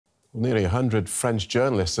Nearly 100 French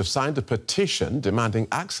journalists have signed a petition demanding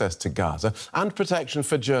access to Gaza and protection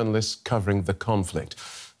for journalists covering the conflict.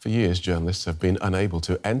 For years, journalists have been unable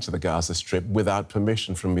to enter the Gaza Strip without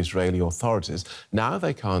permission from Israeli authorities. Now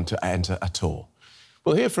they can't enter at all.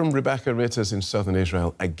 We'll hear from Rebecca Ritters in southern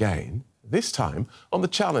Israel again, this time on the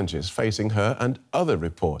challenges facing her and other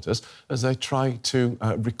reporters as they try to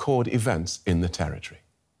record events in the territory.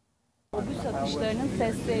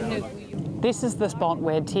 This is the spot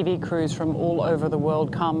where TV crews from all over the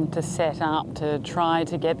world come to set up to try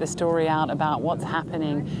to get the story out about what's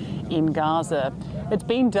happening in Gaza. It's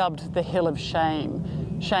been dubbed the Hill of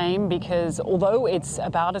Shame. Shame because although it's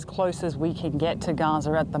about as close as we can get to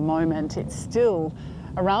Gaza at the moment, it's still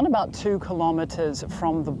around about 2 kilometres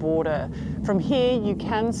from the border. From here you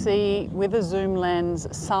can see with a zoom lens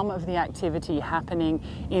some of the activity happening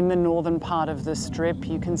in the northern part of the Strip.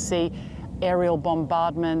 You can see aerial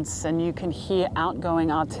bombardments and you can hear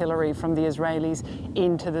outgoing artillery from the Israelis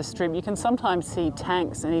into the Strip. You can sometimes see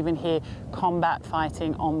tanks and even hear combat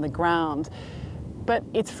fighting on the ground. But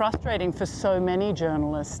it's frustrating for so many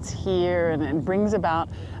journalists here and brings about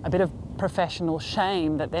a bit of professional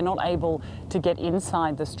shame that they're not able to get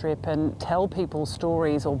inside the Strip and tell people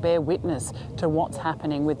stories or bear witness to what's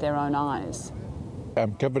happening with their own eyes.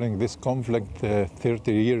 I'm covering this conflict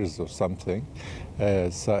 30 years or something.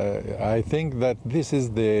 So I think that this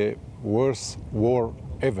is the worst war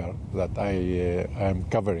ever that I am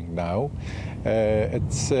covering now.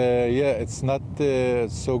 It's not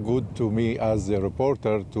so good to me as a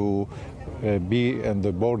reporter to be in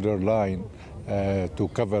the borderline to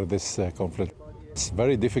cover this conflict. It's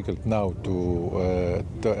very difficult now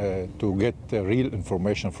to get real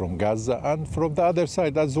information from Gaza and from the other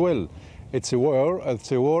side as well. It's a war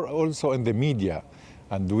also in the media,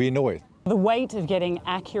 and we know it. The weight of getting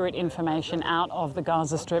accurate information out of the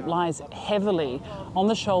Gaza Strip lies heavily on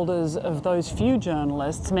the shoulders of those few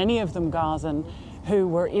journalists, many of them Gazan, who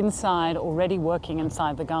were inside, already working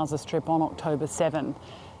inside the Gaza Strip on October 7.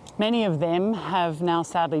 Many of them have now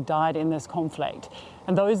sadly died in this conflict.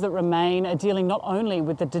 And those that remain are dealing not only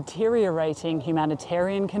with the deteriorating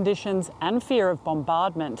humanitarian conditions and fear of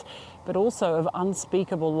bombardment, but also of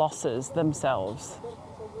unspeakable losses themselves.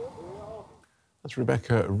 That's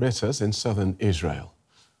Rebecca Ritters in southern Israel.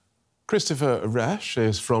 Christopher Resch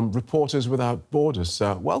is from Reporters Without Borders.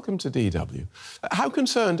 Welcome to DW. How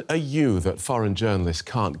concerned are you that foreign journalists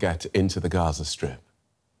can't get into the Gaza Strip?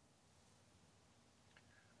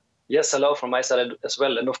 Yes, hello from my side as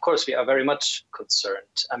well. And of course, we are very much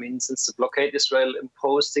concerned. I mean, since the blockade Israel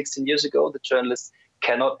imposed 16 years ago, the journalists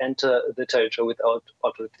cannot enter the territory without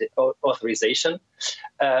authorization.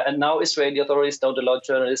 And now Israeli authorities don't allow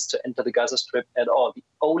journalists to enter the Gaza Strip at all. The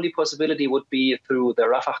only possibility would be through the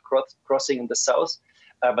Rafah crossing in the south,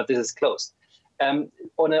 but this is closed.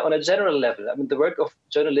 On a general level, I mean, the work of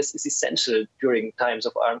journalists is essential during times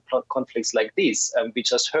of armed conflicts like these. We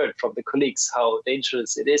just heard from the colleagues how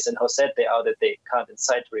dangerous it is and how sad they are that they can't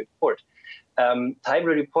incite to report.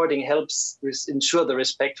 Timely reporting helps ensure the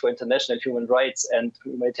respect for international human rights and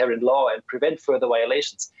humanitarian law and prevent further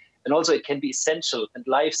violations. And also it can be essential and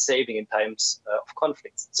life-saving in times of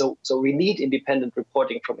conflicts. So we need independent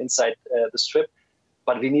reporting from inside the Strip,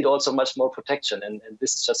 but we need also much more protection. And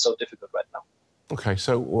this is just so difficult right now. OK,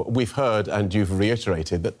 so we've heard, and you've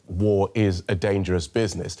reiterated, that war is a dangerous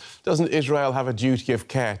business. Doesn't Israel have a duty of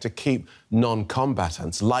care to keep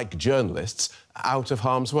non-combatants, like journalists, out of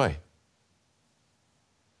harm's way?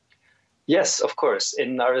 Yes, of course.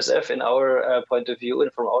 In RSF, in our point of view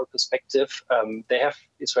and from our perspective,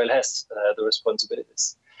 Israel has the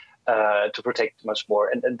responsibilities to protect much more.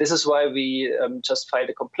 And this is why we just filed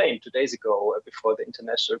a complaint 2 days ago before the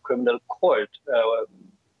International Criminal Court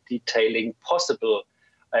detailing possible,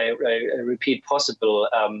 I repeat, possible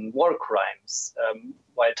war crimes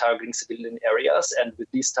while targeting civilian areas, and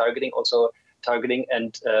with these targeting also targeting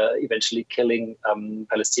and eventually killing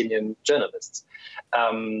Palestinian journalists.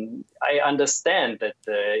 I understand that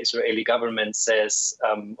the Israeli government says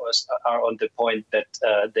are on the point that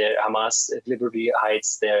the Hamas deliberately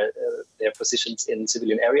hides their positions in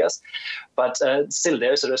civilian areas, but still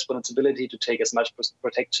there's a responsibility to take as much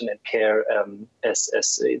protection and care as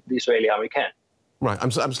the Israeli army can. Right.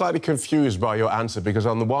 I'm slightly confused by your answer, because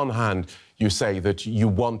on the one hand, you say that you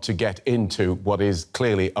want to get into what is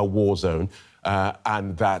clearly a war zone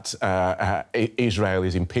and that Israel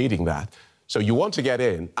is impeding that. So you want to get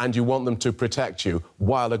in and you want them to protect you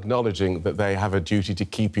while acknowledging that they have a duty to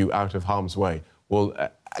keep you out of harm's way. Well,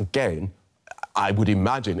 again, I would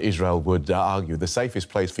imagine Israel would argue the safest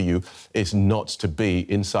place for you is not to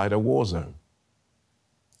be inside a war zone.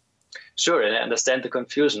 Sure, and I understand the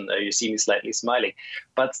confusion. You see me slightly smiling,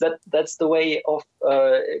 but that's the way of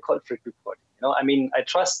conflict reporting. I mean, I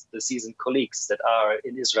trust the seasoned colleagues that are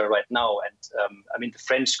in Israel right now, and I mean, the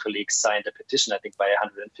French colleagues signed a petition. I think by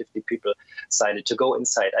 150 people signed it to go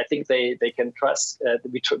inside. I think they can trust.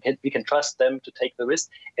 We can trust them to take the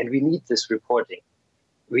risk, and we need this reporting.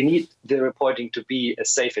 We need the reporting to be as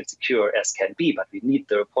safe and secure as can be, but we need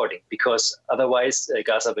the reporting because otherwise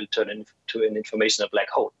Gaza will turn into an informational black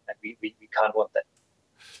hole, and we can't want that.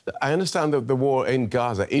 I understand that the war in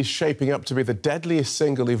Gaza is shaping up to be the deadliest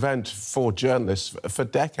single event for journalists for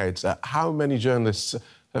decades. How many journalists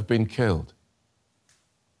have been killed?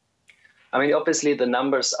 I mean, obviously the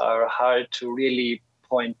numbers are hard to really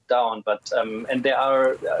point down, but and there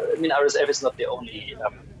are. I mean, RSF is not the only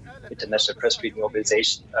international press freedom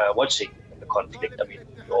organization watching the conflict. I mean,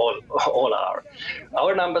 all are.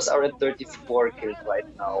 Our numbers are at 34 killed right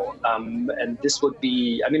now, and this would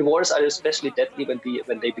be. I mean, wars are especially deadly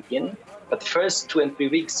when they begin. But the first 2 and 3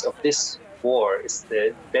 weeks of this war is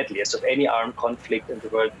the deadliest of any armed conflict in the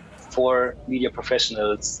world for media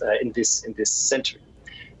professionals in this century.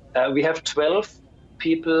 We have 12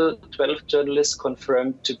 journalists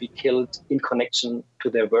confirmed to be killed in connection to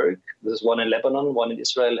their work. There's 1 in Lebanon, 1 in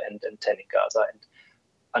Israel, and 10 in Gaza. And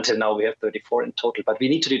until now, we have 34 in total. But we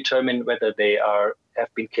need to determine whether they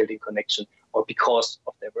have been killed in connection or because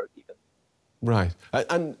of their work even. Right.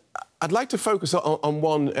 And I'd like to focus on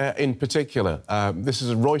one in particular. This is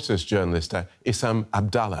a Reuters journalist, Issam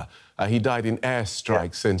Abdallah. He died in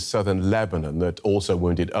airstrikes in southern Lebanon that also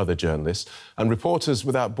wounded other journalists. And Reporters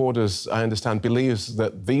Without Borders, I understand, believes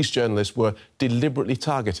that these journalists were deliberately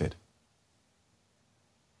targeted.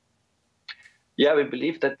 Yeah, we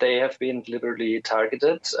believe that they have been deliberately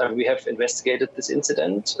targeted. We have investigated this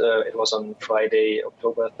incident. It was on Friday,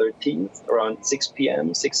 October 13th, around 6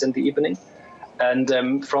 p.m., 6 in the evening.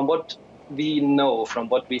 And from what we know, from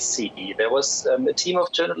what we see, there was a team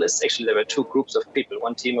of journalists. Actually, there were 2 groups of people.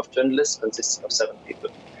 One team of journalists consisting of 7 people,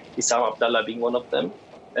 Issam Abdallah being one of them.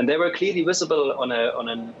 And they were clearly visible on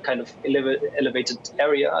a kind of elevated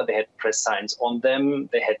area. They had press signs on them.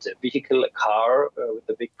 They had a vehicle, a car with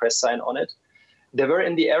a big press sign on it. They were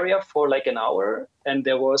in the area for like an hour, and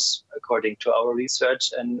there was, according to our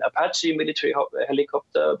research, an Apache military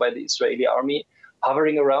helicopter by the Israeli army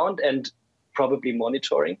hovering around and probably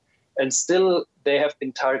monitoring. And still, they have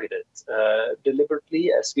been targeted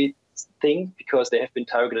deliberately, as we think, because they have been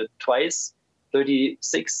targeted twice,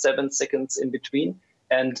 7 seconds in between.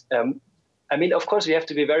 And I mean, of course, we have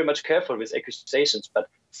to be very much careful with accusations, but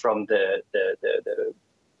from the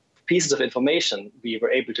pieces of information we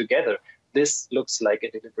were able to gather, this looks like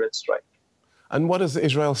a deliberate strike. And what has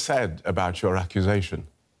Israel said about your accusation?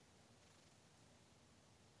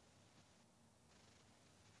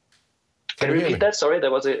 Can you repeat that? Sorry,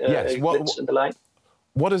 there was a glitch in the line.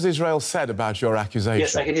 What has Israel said about your accusation?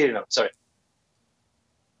 Yes, I can hear you now. Sorry.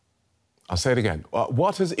 I'll say it again.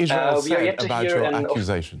 What has Israel said about your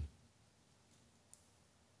accusation?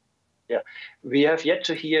 Yeah, we have yet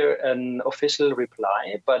to hear an official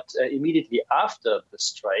reply, but immediately after the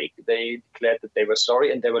strike, they declared that they were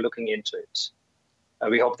sorry and they were looking into it.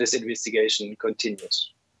 We hope this investigation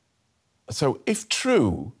continues. So, if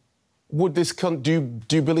true, would this do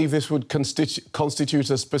you believe this would constitute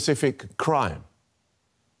a specific crime?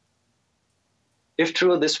 If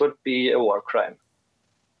true, this would be a war crime.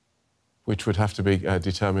 Which would have to be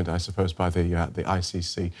determined, I suppose, by the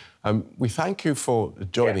ICC. We thank you for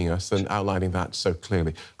joining us and outlining that so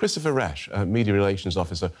clearly. Christopher Resch, Media Relations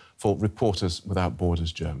Officer for Reporters Without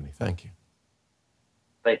Borders Germany. Thank you.